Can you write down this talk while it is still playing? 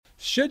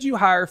Should you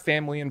hire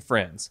family and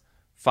friends?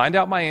 Find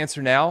out my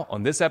answer now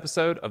on this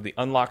episode of the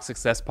Unlock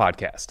Success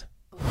Podcast.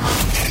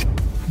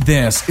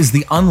 This is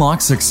the Unlock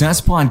Success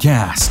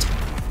Podcast.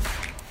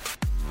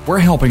 We're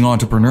helping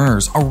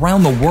entrepreneurs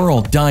around the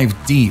world dive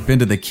deep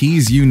into the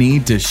keys you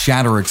need to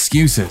shatter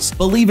excuses,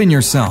 believe in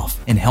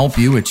yourself, and help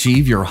you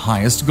achieve your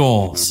highest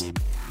goals.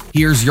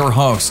 Here's your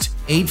host,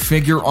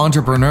 8-figure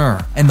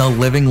entrepreneur and the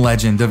living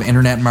legend of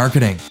internet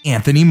marketing,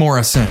 Anthony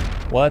Morrison.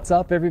 What's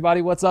up,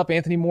 everybody? What's up?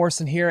 Anthony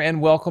Morrison here,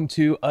 and welcome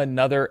to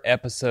another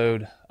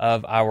episode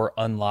of our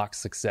Unlock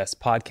Success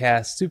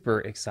Podcast. Super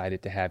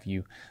excited to have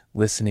you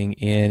listening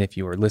in. If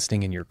you are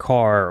listening in your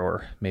car,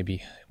 or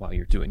maybe while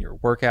you're doing your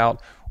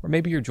workout, or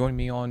maybe you're joining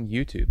me on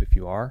YouTube. If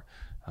you are,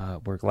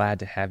 we're glad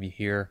to have you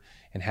here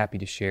and happy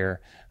to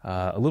share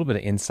a little bit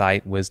of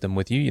insight, wisdom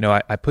with you. You know,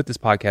 I put this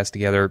podcast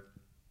together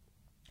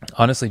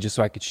honestly just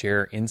so I could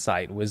share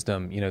insight,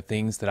 wisdom,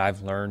 things that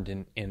I've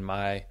learned in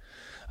my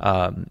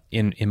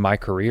in my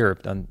career.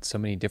 I've done so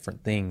many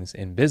different things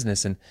in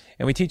business, and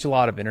we teach a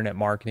lot of internet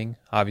marketing,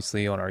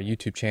 obviously on our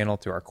YouTube channel,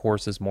 through our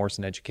courses,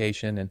 Morrison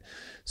Education, and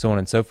so on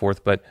and so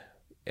forth. But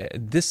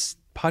this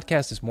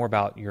podcast is more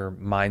about your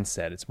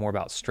mindset. It's more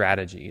about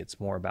strategy. It's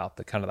more about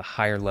the kind of the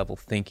higher level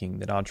thinking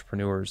that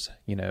entrepreneurs,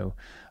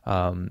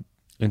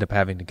 end up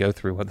having to go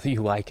through, whether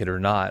you like it or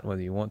not,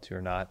 whether you want to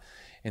or not.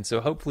 And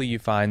so hopefully you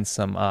find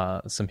some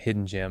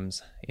hidden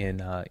gems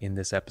in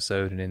this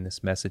episode and in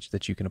this message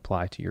that you can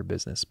apply to your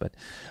business. But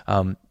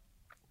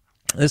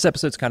this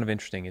episode's kind of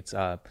interesting. It's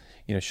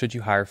should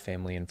you hire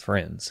family and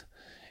friends?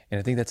 And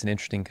I think that's an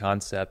interesting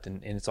concept,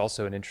 and it's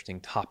also an interesting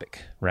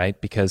topic, right?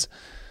 Because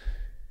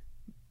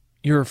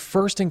your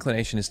first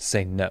inclination is to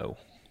say no,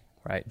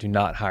 right? Do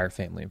not hire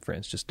family and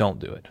friends. Just don't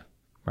do it,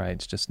 right?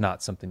 It's just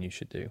not something you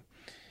should do.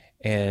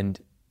 And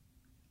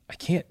I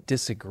can't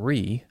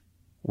disagree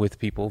with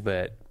people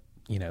that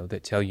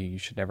tell you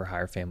should never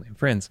hire family and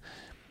friends.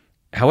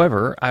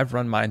 However, I've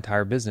run my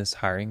entire business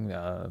hiring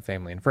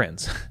family and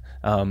friends.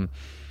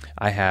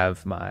 I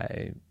have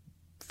my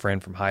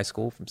friend from high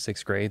school, from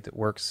 6th grade, that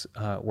works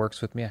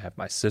with me. I have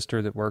my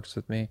sister that works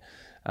with me.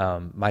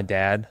 My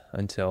dad,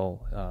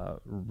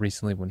 until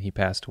recently when he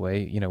passed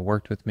away,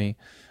 worked with me.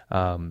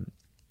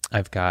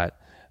 I've got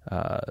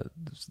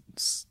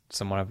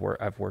someone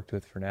I've worked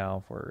with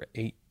for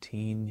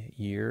 18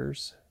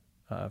 years.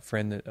 A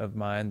friend of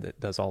mine that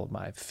does all of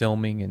my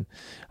filming and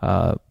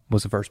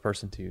was the first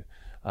person to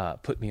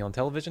put me on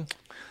television.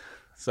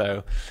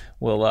 So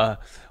we'll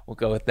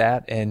go with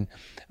that. And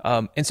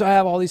so I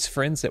have all these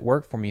friends that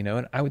work for me,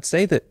 and I would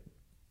say that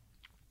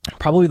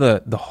probably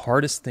the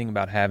hardest thing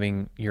about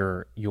having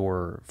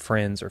your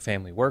friends or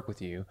family work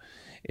with you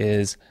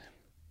is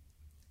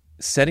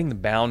setting the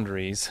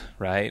boundaries,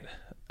 right,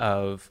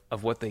 of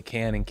what they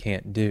can and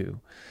can't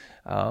do.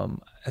 I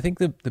think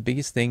the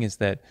biggest thing is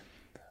that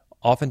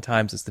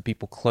oftentimes it's the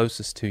people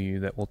closest to you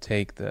that will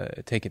take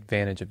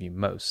advantage of you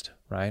most,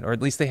 right? Or at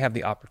least they have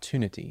the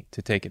opportunity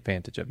to take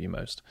advantage of you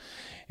most.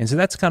 And so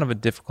that's kind of a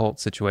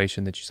difficult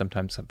situation that you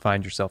sometimes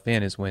find yourself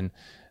in, is when,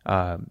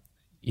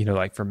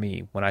 like for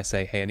me, when I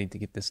say, hey, I need to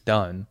get this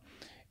done,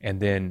 and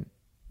then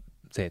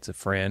say it's a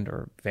friend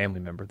or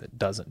family member that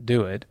doesn't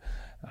do it,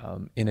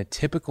 in a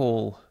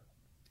typical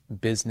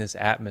business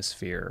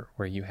atmosphere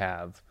where you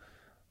have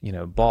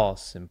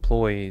boss,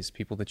 employees,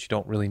 people that you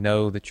don't really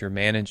know that you're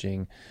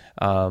managing,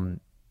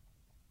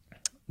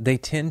 they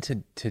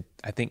tend to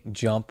I think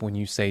jump when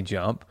you say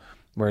jump,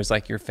 whereas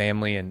like your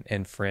family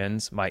and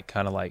friends might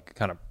kind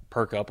of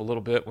perk up a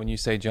little bit when you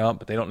say jump,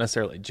 but they don't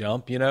necessarily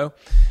jump,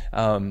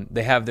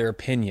 they have their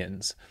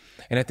opinions.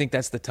 And I think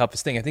that's the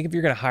toughest thing. I think if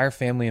you're going to hire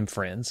family and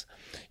friends,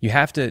 you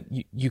have to,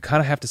 you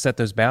kind of have to set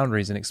those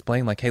boundaries and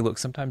explain like, hey, look,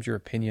 sometimes your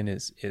opinion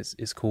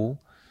is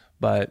cool.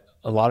 But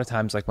a lot of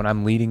times, like when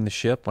I'm leading the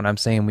ship, when I'm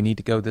saying we need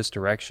to go this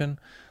direction,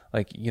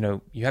 like, you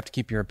have to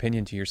keep your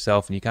opinion to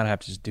yourself, and you kind of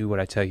have to just do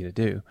what I tell you to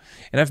do.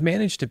 And I've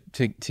managed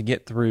to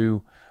get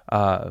through,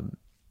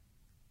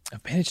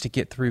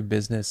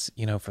 business,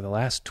 for the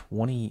last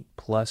 20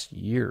 plus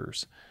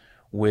years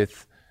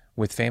with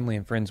family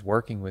and friends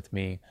working with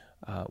me,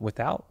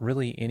 without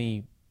really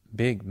any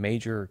big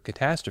major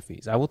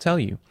catastrophes. I will tell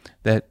you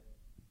that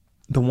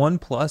the one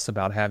plus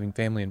about having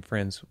family and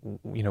friends,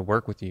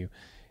 work with you,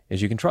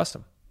 is you can trust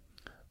them.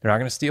 They're not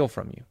going to steal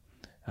from you.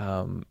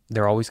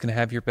 They're always going to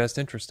have your best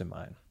interest in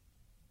mind.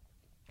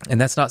 And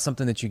that's not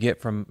something that you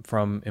get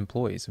from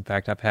employees. In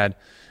fact, I've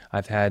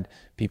had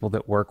people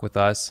that work with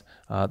us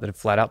that have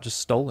flat out just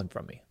stolen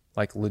from me,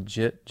 like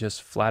legit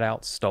just flat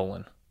out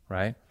stolen,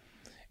 right?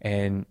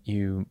 And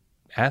you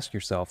ask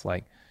yourself,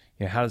 like,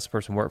 how does this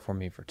person work for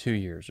me for 2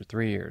 years or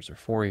 3 years or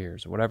 4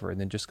 years or whatever,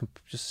 and then just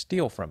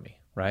steal from me,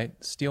 right?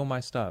 Steal my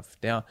stuff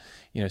down,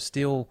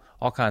 steal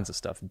all kinds of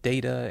stuff,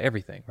 data,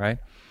 everything, right?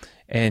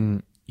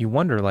 And you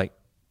wonder, like,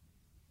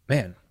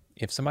 man,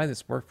 if somebody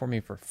that's worked for me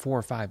for 4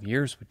 or 5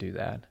 years would do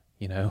that,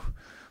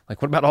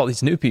 like what about all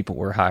these new people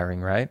we're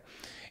hiring, right?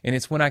 And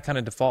it's when I kind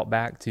of default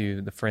back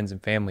to the friends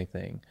and family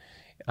thing.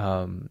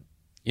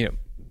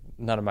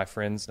 none of my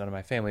friends, none of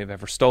my family have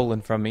ever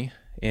stolen from me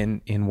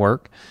in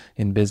work,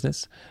 in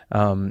business.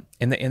 And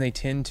they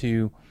tend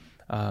to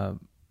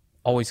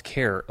always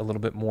care a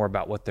little bit more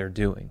about what they're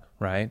doing,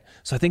 right?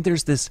 So I think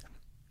there's this,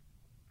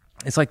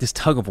 it's like this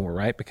tug of war,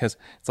 right? Because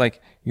it's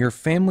like your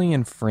family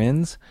and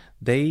friends,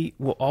 they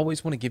will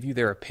always want to give you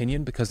their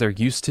opinion because they're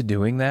used to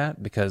doing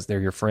that, because they're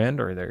your friend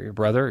or they're your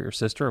brother or your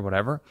sister or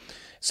whatever.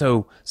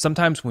 So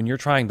sometimes when you're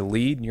trying to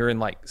lead and you're in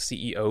like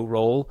CEO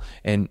role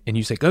and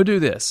you say, go do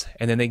this,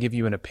 and then they give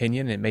you an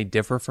opinion and it may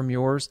differ from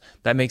yours,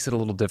 that makes it a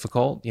little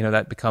difficult.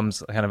 That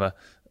becomes kind of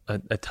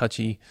a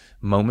touchy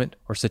moment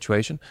or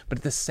situation. But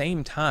at the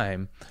same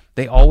time,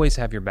 they always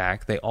have your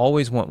back. They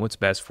always want what's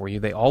best for you.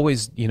 They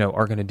always,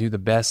 are going to do the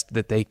best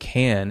that they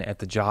can at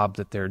the job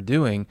that they're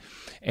doing.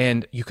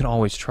 And you can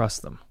always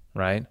trust them,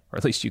 right? Or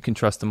at least you can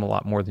trust them a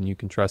lot more than you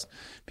can trust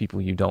people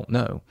you don't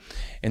know.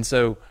 And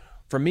so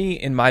for me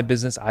in my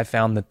business, I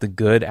found that the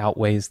good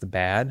outweighs the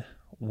bad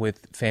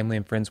with family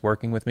and friends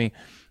working with me.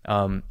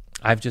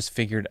 I've just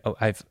figured,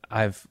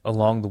 I've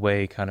along the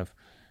way kind of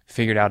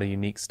figured out a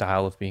unique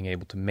style of being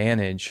able to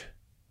manage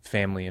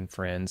family and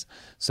friends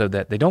so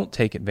that they don't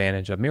take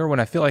advantage of me, or when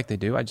I feel like they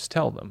do, I just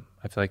tell them,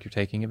 I feel like you're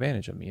taking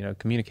advantage of me.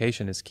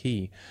 Communication is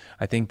key.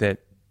 I think that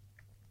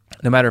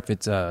no matter if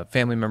it's a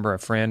family member, a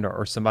friend,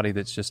 or somebody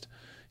that's just,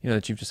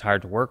 that you've just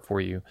hired to work for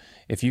you,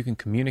 if you can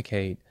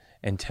communicate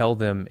and tell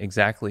them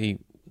exactly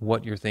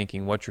what you're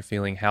thinking, what you're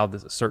feeling, how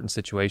this certain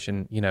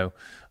situation,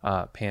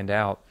 panned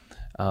out,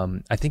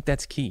 I think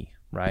that's key,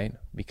 right?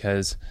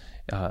 Because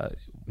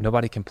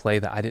nobody can play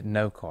the I didn't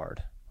know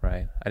card,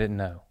 right? I didn't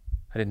know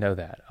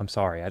that. I'm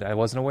sorry. I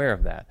wasn't aware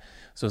of that.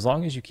 So as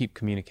long as you keep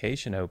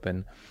communication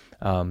open,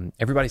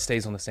 everybody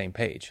stays on the same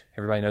page.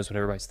 Everybody knows what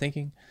everybody's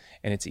thinking,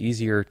 and it's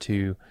easier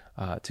to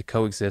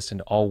coexist and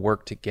to all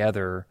work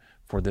together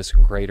for this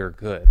greater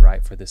good,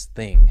 right? For this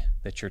thing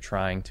that you're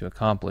trying to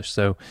accomplish.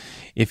 So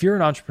if you're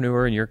an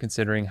entrepreneur and you're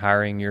considering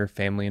hiring your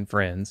family and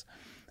friends,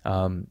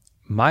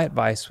 my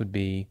advice would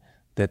be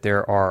that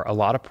there are a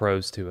lot of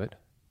pros to it,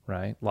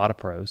 right? A lot of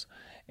pros.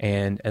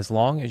 And as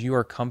long as you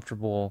are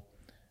comfortable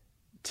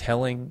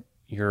telling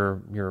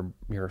your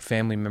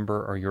family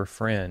member or your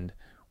friend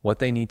what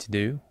they need to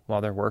do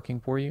while they're working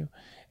for you,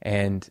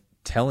 and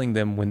telling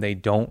them when they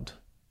don't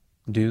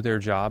do their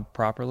job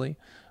properly,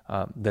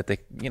 that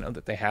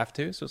they have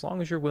to. So as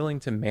long as you're willing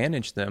to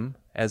manage them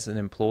as an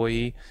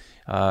employee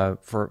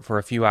for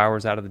a few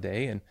hours out of the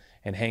day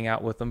and hang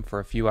out with them for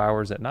a few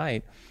hours at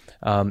night,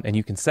 and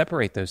you can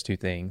separate those two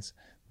things,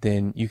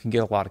 then you can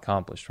get a lot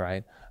accomplished,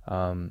 right?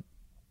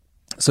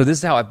 So this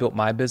is how I built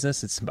my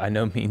business. It's by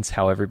no means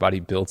how everybody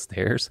builds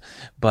theirs,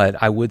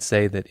 but I would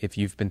say that if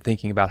you've been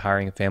thinking about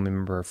hiring a family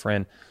member or a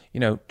friend,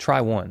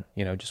 try one,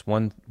 just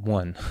one,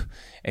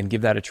 and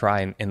give that a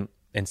try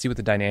and see what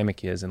the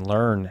dynamic is and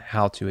learn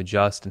how to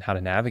adjust and how to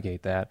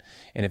navigate that.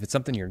 And if it's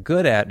something you're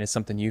good at and it's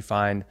something you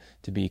find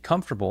to be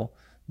comfortable,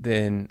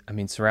 then,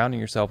 surrounding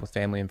yourself with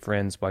family and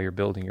friends while you're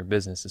building your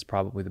business is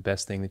probably the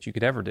best thing that you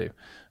could ever do,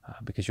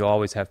 because you'll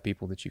always have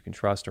people that you can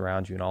trust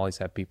around you and always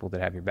have people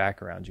that have your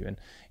back around you. And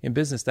in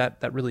business, that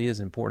really is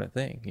an important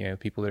thing.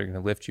 People that are going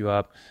to lift you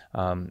up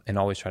and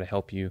always try to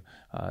help you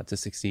to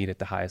succeed at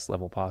the highest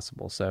level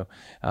possible. So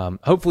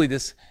hopefully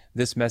this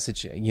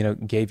message,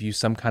 gave you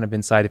some kind of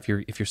insight. If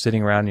you're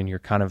sitting around and you're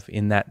kind of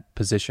in that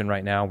position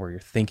right now where you're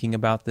thinking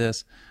about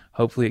this,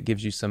 hopefully it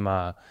gives you some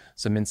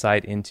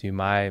insight into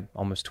my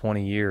almost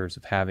 20 years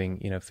of having,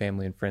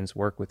 family and friends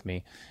work with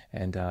me.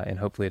 And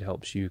hopefully it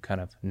helps you kind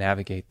of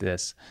navigate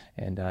this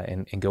and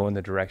go in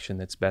the direction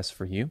that's best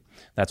for you.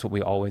 That's what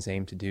we always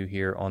aim to do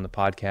here on the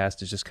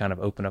podcast, is just kind of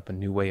open up a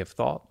new way of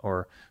thought,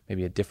 or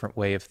maybe a different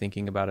way of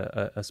thinking about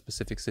a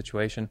specific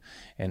situation,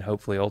 and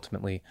hopefully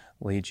ultimately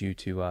lead you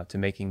to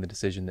making the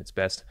decision that's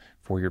best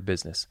for your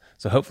business.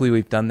 So hopefully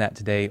we've done that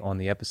today on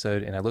the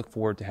episode, and I look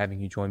forward to having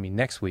you join me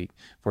next week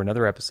for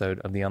another episode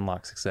of the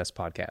Unlock Success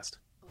Podcast.